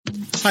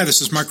Hi,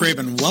 this is Mark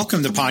Rabin.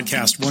 Welcome to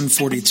podcast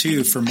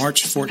 142 for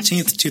March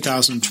 14th,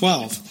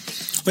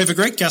 2012. We have a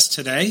great guest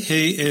today.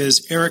 He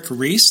is Eric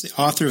Ries, the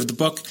author of the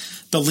book,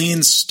 The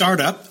Lean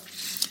Startup.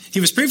 He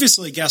was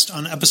previously a guest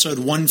on episode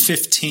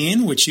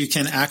 115, which you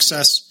can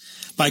access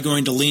by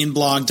going to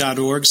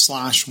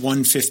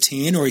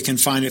leanblog.org/115, or you can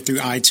find it through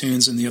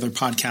iTunes and the other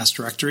podcast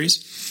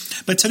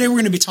directories. But today we're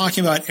going to be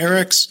talking about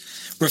Eric's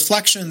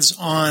reflections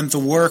on the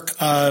work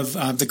of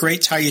the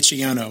great Taiichi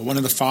Ohno, one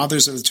of the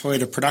fathers of the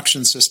Toyota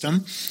production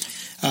system.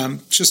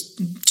 Just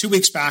 2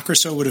 weeks back or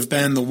so would have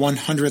been the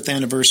 100th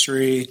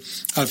anniversary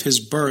of his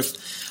birth.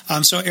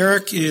 So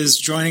Eric is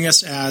joining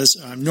us as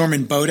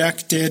Norman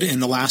Bodek did in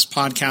the last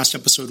podcast,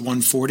 episode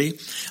 140,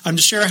 to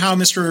share how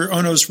Mr.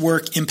 Ohno's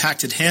work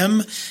impacted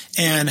him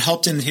and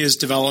helped in his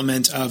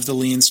development of the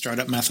lean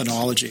startup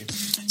methodology.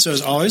 So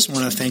as always, I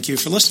want to thank you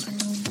for listening.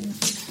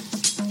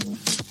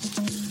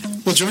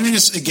 Well, joining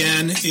us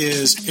again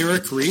is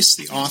Eric Ries,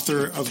 the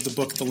author of the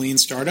book, The Lean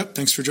Startup.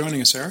 Thanks for joining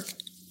us, Eric.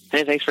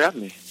 Hey, thanks for having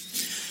me.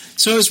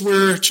 So as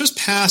we're just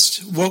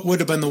past what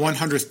would have been the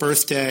 100th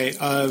birthday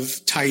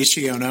of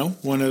Taiichi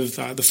Ohno, one of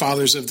the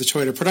fathers of the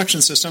Toyota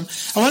production system,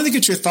 I wanted to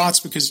get your thoughts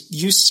because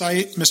you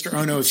cite Mr.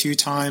 Ohno a few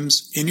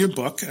times in your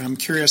book. I'm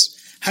curious,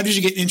 how did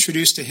you get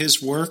introduced to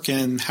his work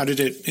and how did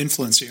it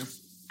influence you?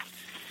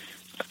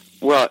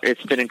 Well,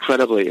 it's been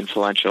incredibly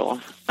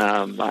influential.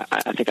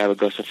 I think I would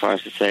go so far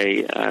as to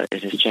say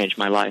it has changed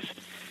my life.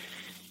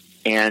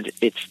 And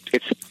it's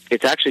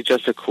actually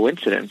just a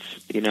coincidence.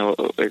 You know,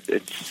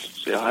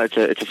 it's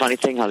a funny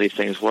thing how these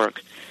things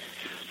work.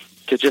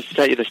 To just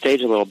set you the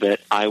stage a little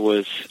bit, I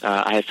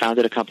had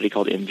founded a company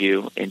called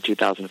InView in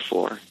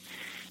 2004,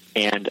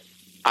 and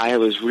I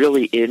was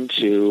really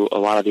into a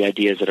lot of the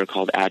ideas that are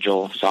called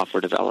agile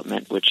software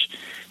development, which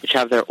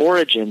have their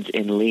origins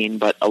in lean,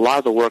 but a lot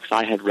of the works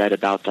I had read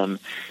about them,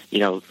 you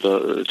know,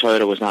 the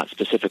Toyota was not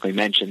specifically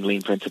mentioned,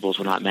 lean principles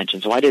were not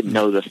mentioned, so I didn't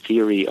know the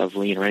theory of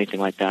lean or anything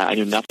like that. I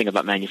knew nothing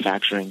about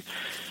manufacturing.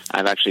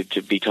 I've actually,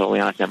 to be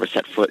totally honest, never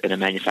set foot in a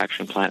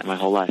manufacturing plant in my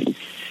whole life.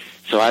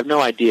 So I have no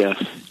idea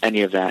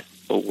any of that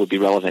would be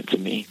relevant to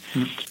me.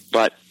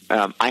 But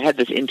I had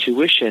this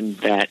intuition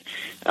that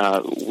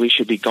we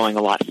should be going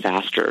a lot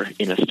faster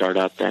in a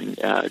startup and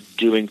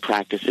doing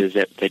practices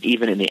that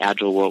even in the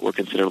agile world were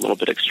considered a little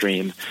bit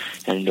extreme.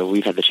 And you know,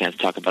 we've had the chance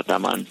to talk about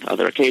them on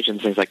other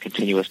occasions, things like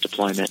continuous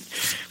deployment,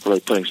 really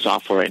putting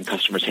software in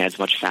customers' hands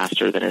much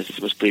faster than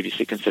was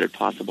previously considered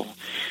possible.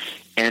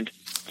 And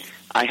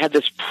I had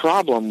this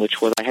problem,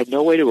 which was I had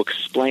no way to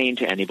explain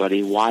to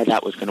anybody why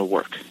that was going to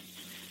work.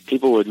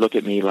 People would look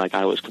at me like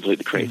I was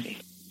completely crazy.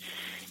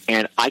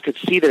 And I could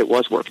see that it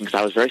was working because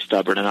I was very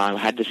stubborn and I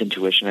had this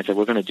intuition. I said,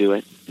 we're going to do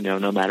it, you know,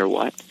 no matter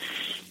what.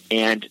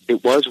 And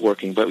it was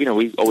working. But, you know,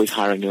 we're always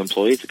hiring new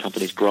employees. The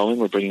company's growing.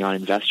 We're bringing on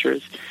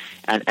investors.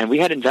 And we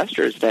had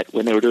investors that,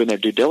 when they were doing their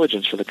due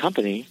diligence for the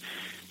company,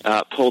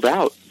 pulled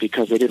out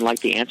because they didn't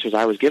like the answers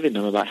I was giving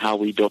them about how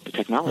we built the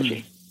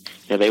technology.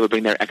 You know, they would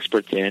bring their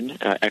experts in,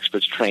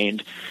 experts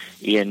trained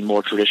in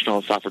more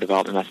traditional software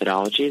development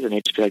methodologies, and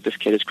they'd just be like, this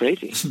kid is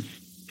crazy. He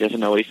doesn't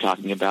know what he's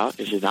talking about.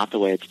 This is not the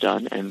way it's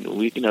done. And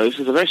this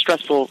is a very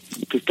stressful,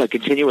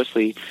 continuous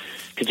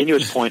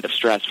point of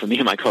stress for me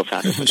and my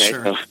co-founders. Okay,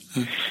 Sure. So,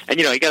 and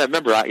you know, you got to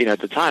remember, at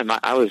the time,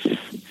 I was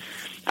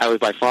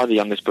by far the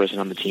youngest person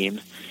on the team,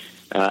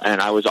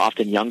 and I was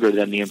often younger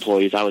than the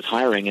employees I was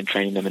hiring and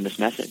training them in this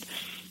method.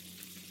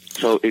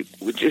 So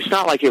it's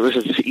not like it was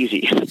an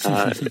easy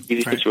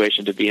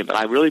situation to be in, but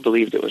I really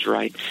believed it was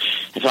right.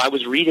 And so I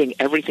was reading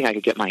everything I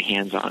could get my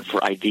hands on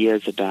for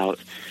ideas about.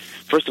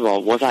 First of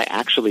all, was I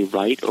actually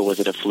right or was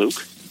it a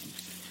fluke?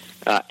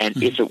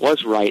 And if it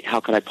was right, how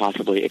could I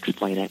possibly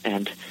explain it?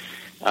 And,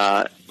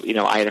 you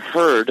know, I had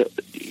heard,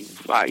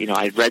 I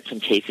had read some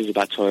cases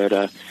about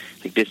Toyota,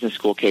 like business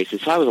school cases,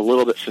 so I was a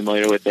little bit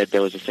familiar with it.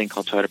 There was this thing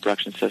called Toyota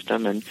Production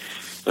System, and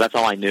that's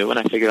all I knew, and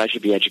I figured I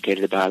should be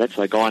educated about it.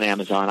 So I go on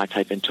Amazon, I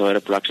type in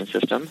Toyota Production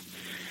System,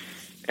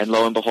 and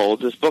lo and behold,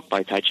 this book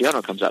by Taiichi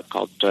Ohno comes up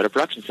called Toyota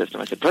Production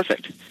System. I said,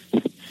 perfect.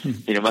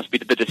 You know, must be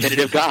the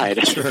definitive guide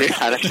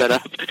how to set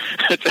up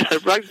a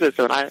production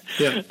system. And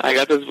I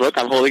got this book.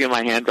 I'm holding it in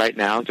my hand right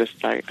now.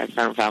 I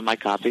found my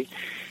copy.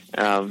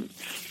 And,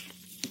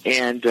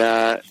 you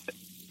know,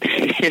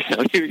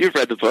 you've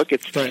read the book.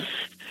 It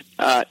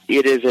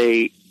is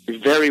a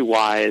very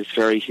wise,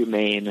 very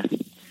humane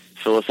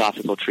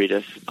philosophical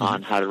treatise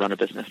on how to run a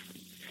business.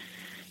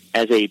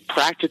 As a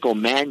practical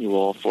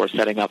manual for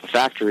setting up a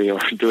factory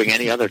or doing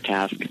any other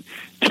task,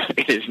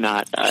 it is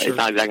not. It's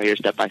not exactly your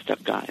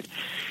step-by-step guide.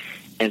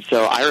 And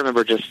so I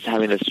remember just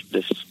having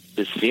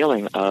this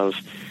feeling of,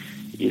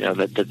 you know,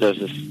 that there's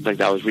this,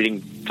 like, I was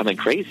reading something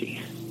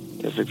crazy.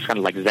 It was kind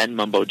of like Zen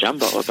mumbo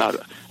jumbo about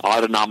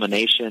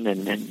auto-nomination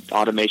and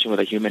automation with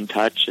a human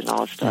touch and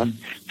all this stuff.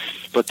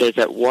 But there's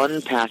that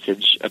one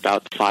passage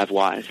about the 5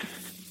 whys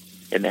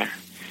in there.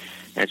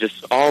 And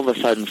just all of a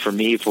sudden, for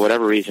me, for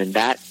whatever reason,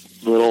 that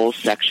little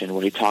section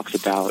where he talks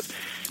about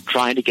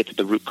trying to get to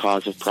the root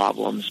cause of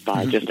problems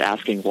by just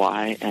asking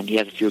why, and he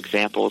has a few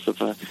examples of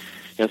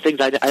things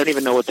I don't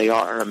even know what they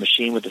are. A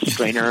machine with a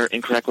strainer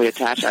incorrectly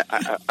attached.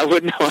 I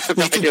wouldn't know. I have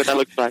no idea what that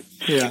looks like.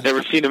 Yeah.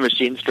 Never seen a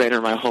machine strainer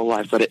in my whole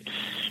life, but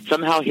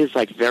somehow his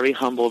like very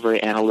humble,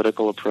 very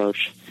analytical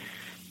approach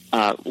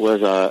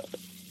was a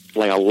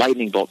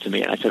lightning bolt to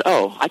me. And I said,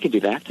 "Oh, I can do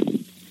that.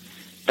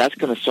 That's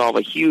going to solve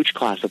a huge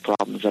class of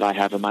problems that I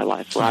have in my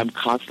life, where I'm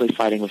constantly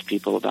fighting with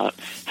people about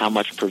how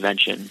much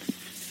prevention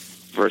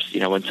versus,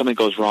 when something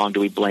goes wrong, do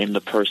we blame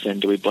the person?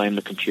 Do we blame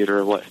the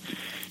computer? What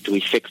do we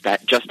fix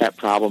just that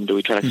problem? Do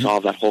we try to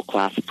solve that whole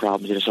class of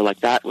problems? So like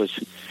that was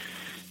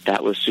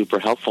super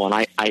helpful.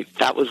 And I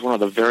that was one of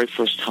the very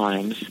first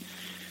times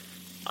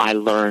I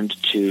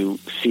learned to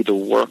see the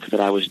work that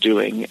I was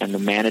doing and the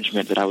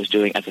management that I was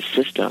doing as a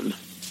system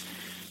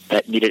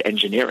that needed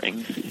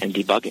engineering and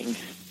debugging,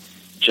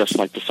 just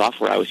like the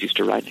software I was used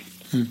to writing.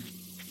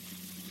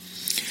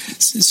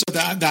 So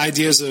the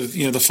ideas of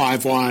the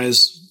 5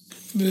 whys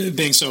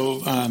being so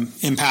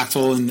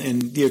impactful,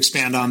 and you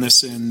expand on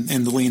this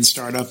in the Lean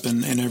Startup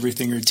and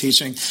everything you're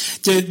teaching.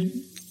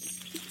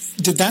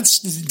 Did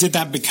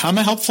that become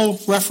a helpful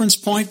reference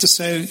point to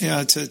say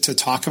to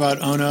talk about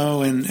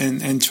Ohno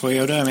and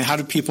Toyota? I mean, how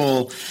do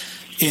people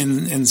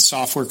in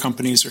software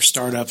companies or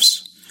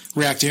startups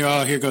react to,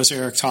 oh, here goes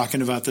Eric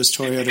talking about this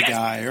Toyota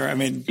guy? Or I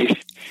mean,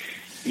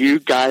 you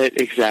got it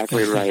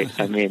exactly right.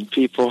 I mean,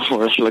 people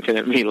were looking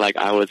at me like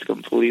I was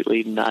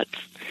completely nuts.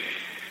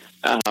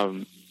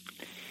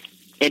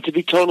 And to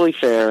be totally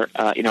fair,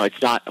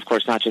 it's not, of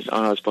course, not just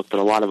Ohno's book, but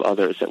a lot of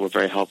others that were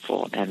very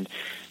helpful. And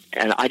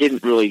I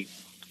didn't really,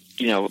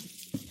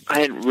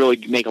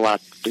 make a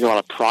lot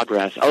of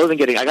progress other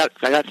than I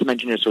got some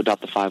engineers to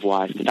adopt the 5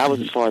 whys, but that was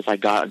as far as I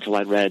got until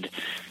I read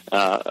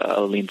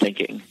Lean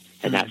Thinking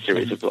and that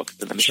series of books,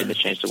 and The Machine That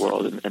Changed the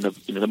World, and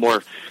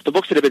the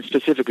books that have been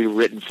specifically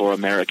written for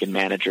American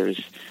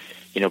managers.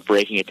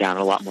 Breaking it down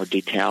in a lot more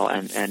detail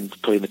and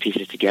putting the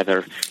pieces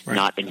together, right,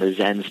 not in the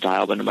Zen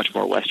style, but in a much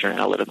more Western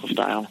analytical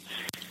style.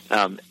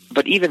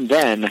 But even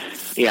then,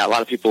 a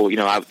lot of people,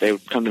 they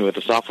would come to me with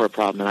a software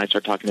problem, and I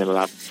start talking to them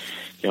about,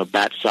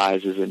 batch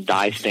sizes and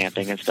die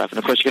stamping and stuff. And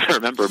of course, you got to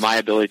remember, my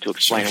ability to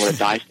explain what a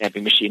die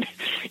stamping machine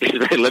is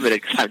very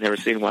limited because I've never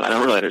seen one. I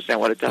don't really understand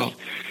what it does. Oh.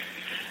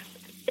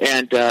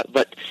 And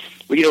but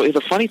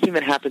the funny thing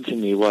that happened to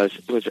me was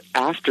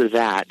after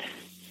that,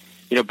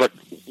 we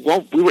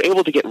were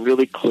able to get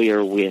really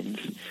clear wins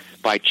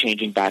by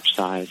changing batch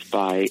size,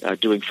 by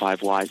doing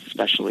 5 whys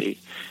especially,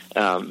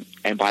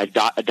 and by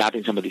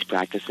adopting some of these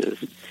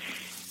practices.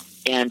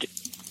 And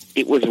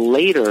it was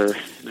later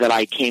that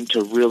I came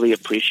to really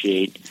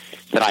appreciate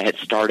that I had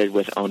started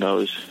with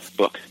Ohno's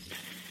book.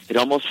 It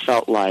almost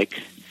felt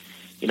like,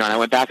 and I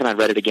went back and I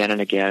read it again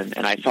and again,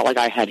 and I felt like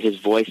I had his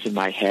voice in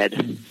my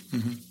head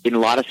in a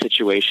lot of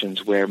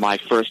situations where my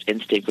first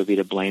instinct would be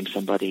to blame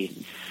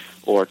somebody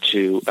or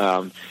to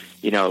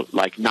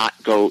not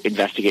go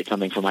investigate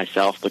something for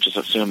myself, but just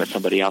assume that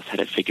somebody else had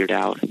it figured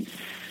out.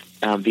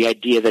 The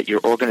idea that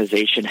your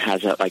organization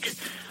has an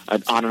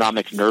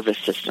autonomic nervous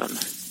system,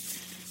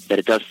 that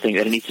it does things,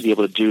 that it needs to be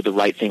able to do the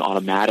right thing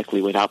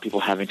automatically without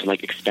people having to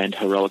expend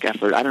heroic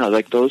effort. I don't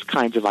know, those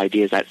kinds of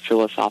ideas, that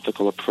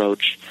philosophical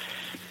approach,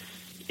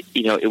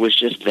 it was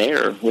just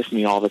there with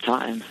me all the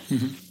time.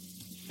 Mm-hmm.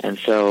 And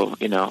so,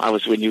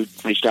 when you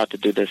reached out to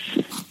do this,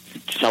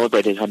 to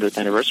celebrate his 100th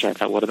anniversary, I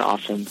thought, what an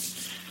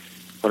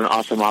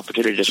awesome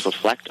opportunity to just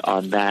reflect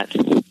on that,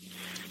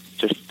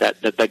 just that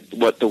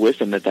what the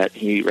wisdom that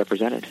he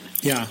represented.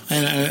 Yeah,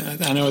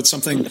 and I know it's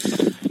something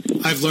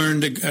I've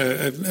learned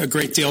a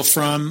great deal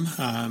from.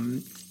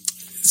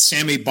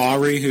 Sammy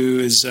Bawry, who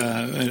is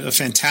a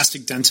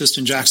fantastic dentist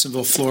in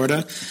Jacksonville,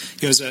 Florida.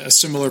 He was a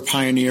similar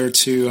pioneer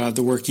to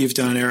the work you've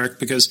done, Eric,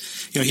 because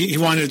he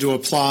wanted to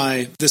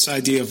apply this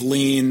idea of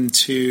lean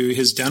to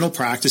his dental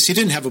practice. He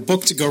didn't have a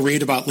book to go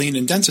read about lean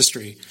in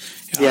dentistry.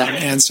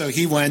 And so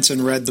he went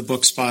and read the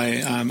books by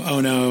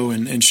Ohno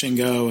and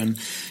Shingo and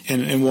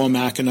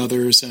Womack and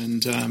others,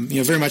 and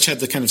very much had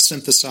to kind of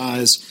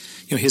synthesize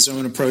his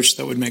own approach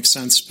that would make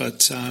sense.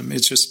 But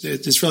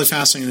it's really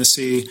fascinating to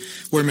see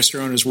where Mr.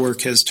 Ohno's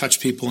work has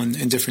touched people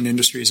in different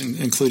industries,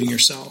 including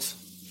yourself.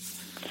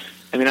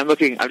 I mean,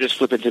 I'm just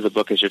flipping through the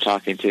book as you're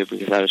talking to,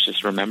 because I was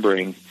just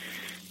remembering.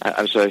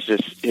 It's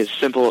just his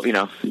simple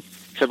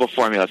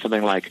formula,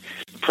 something like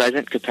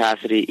present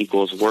capacity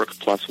equals work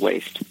plus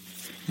waste.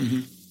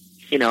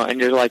 Mm-hmm.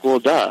 And you're like, well,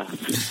 duh.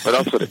 What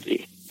else would it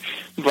be?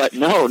 But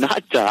no,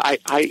 not duh.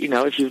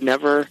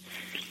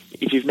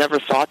 If you've never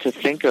thought to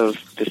think of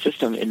the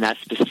system in that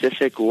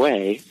specific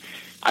way,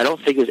 I don't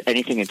think there's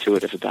anything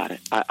intuitive about it.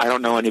 I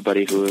don't know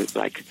anybody who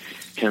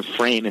can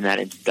frame in that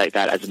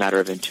as a matter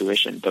of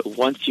intuition. But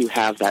once you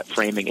have that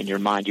framing in your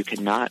mind, you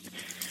cannot.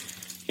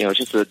 It's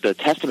just the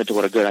testament to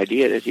what a good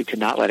idea it is. You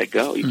cannot let it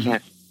go. You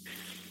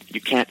mm-hmm. You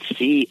can't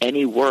see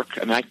any work.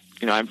 I mean,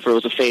 there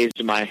was a phase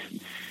in my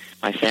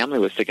family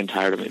was sick and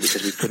tired of me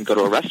because we couldn't go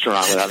to a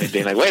restaurant without me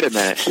being like, wait a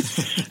minute.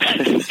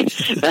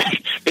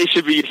 They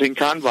should be using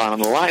Kanban on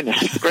the line.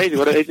 That's crazy.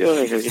 What are they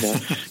doing?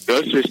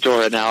 Grocery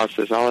store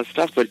analysis, all that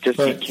stuff. But just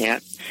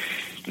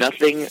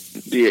nothing.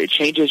 It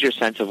changes your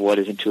sense of what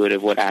is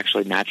intuitive, what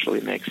actually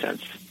naturally makes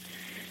sense.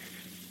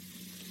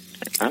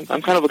 I'm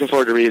kind of looking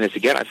forward to reading this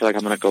again. I feel like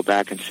I'm going to go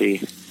back and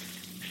see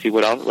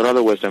what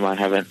other wisdom I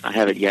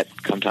haven't yet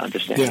come to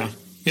understand.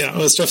 Yeah,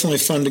 well, it's definitely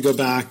fun to go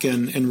back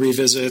and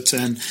revisit.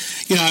 And,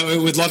 I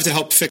would love to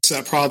help fix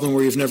that problem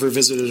where you've never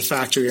visited a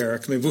factory,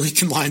 Eric. Maybe we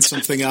can line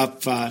something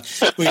up. We're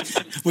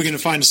going to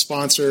find a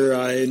sponsor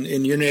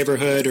in your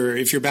neighborhood, or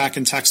if you're back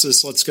in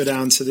Texas, let's go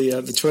down to the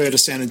Toyota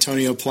San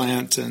Antonio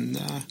plant. And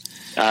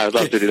I'd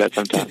love to do that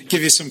sometime.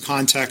 Give you some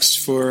context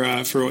for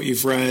what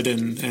you've read,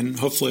 and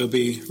hopefully it'll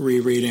be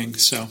rereading.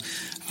 So,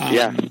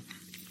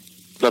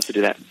 love to do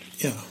that.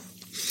 Yeah.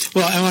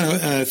 Well, I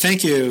want to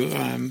thank you.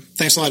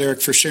 Thanks a lot,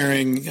 Eric, for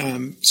sharing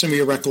some of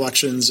your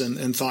recollections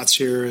and thoughts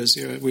here as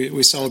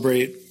we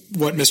celebrate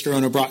what Mr.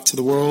 Ohno brought to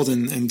the world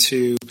and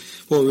to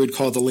what we would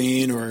call the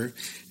lean, or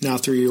now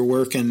through your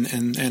work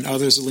and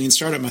others, the lean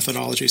startup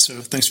methodology.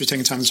 So thanks for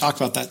taking time to talk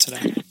about that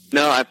today.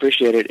 No, I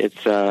appreciate it.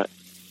 It's I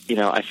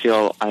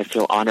feel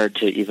honored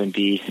to even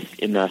be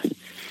in the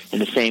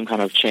same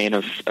kind of chain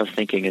of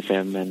thinking as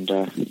him, and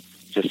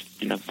just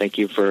thank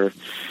you for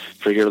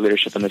your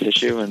leadership on this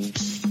issue, and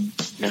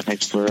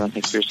thanks for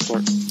your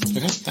support.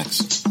 Okay,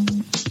 thanks.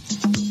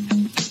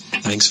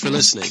 Thanks for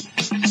listening.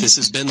 This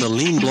has been the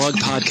Lean Blog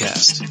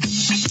Podcast.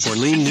 For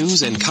lean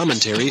news and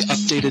commentary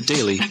updated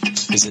daily,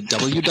 visit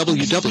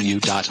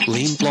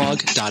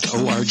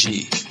www.leanblog.org.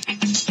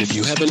 If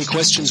you have any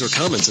questions or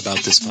comments about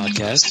this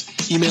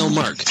podcast, email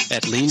Mark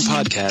at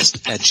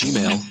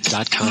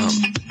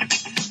leanpodcast@gmail.com.